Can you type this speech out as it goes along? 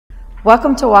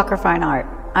Welcome to Walker Fine Art.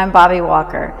 I'm Bobbi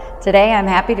Walker. Today I'm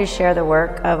happy to share the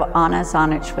work of Ana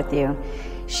Zanic with you.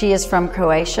 She is from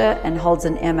Croatia and holds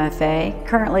an MFA,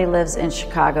 currently lives in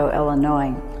Chicago,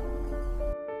 Illinois.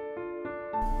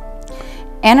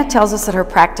 Ana tells us that her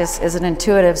practice is an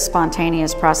intuitive,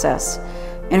 spontaneous process.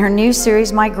 In her new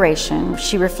series, Migration,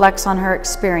 she reflects on her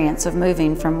experience of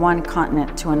moving from one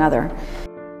continent to another.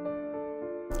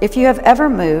 If you have ever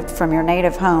moved from your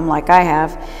native home like I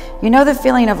have, you know the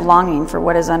feeling of longing for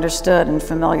what is understood and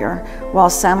familiar,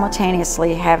 while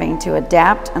simultaneously having to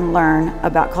adapt and learn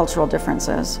about cultural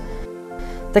differences.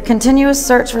 The continuous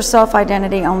search for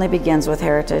self-identity only begins with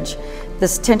heritage.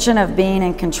 This tension of being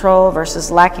in control versus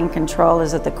lacking control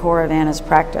is at the core of Ana's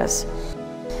practice.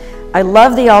 I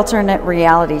love the alternate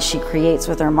reality she creates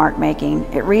with her mark making.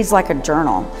 It reads like a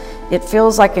journal. It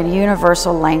feels like a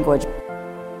universal language.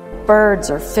 Birds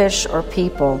or fish or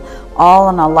people, all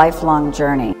on a lifelong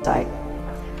journey.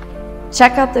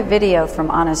 Check out the video from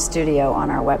Ana's studio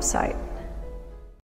on our website.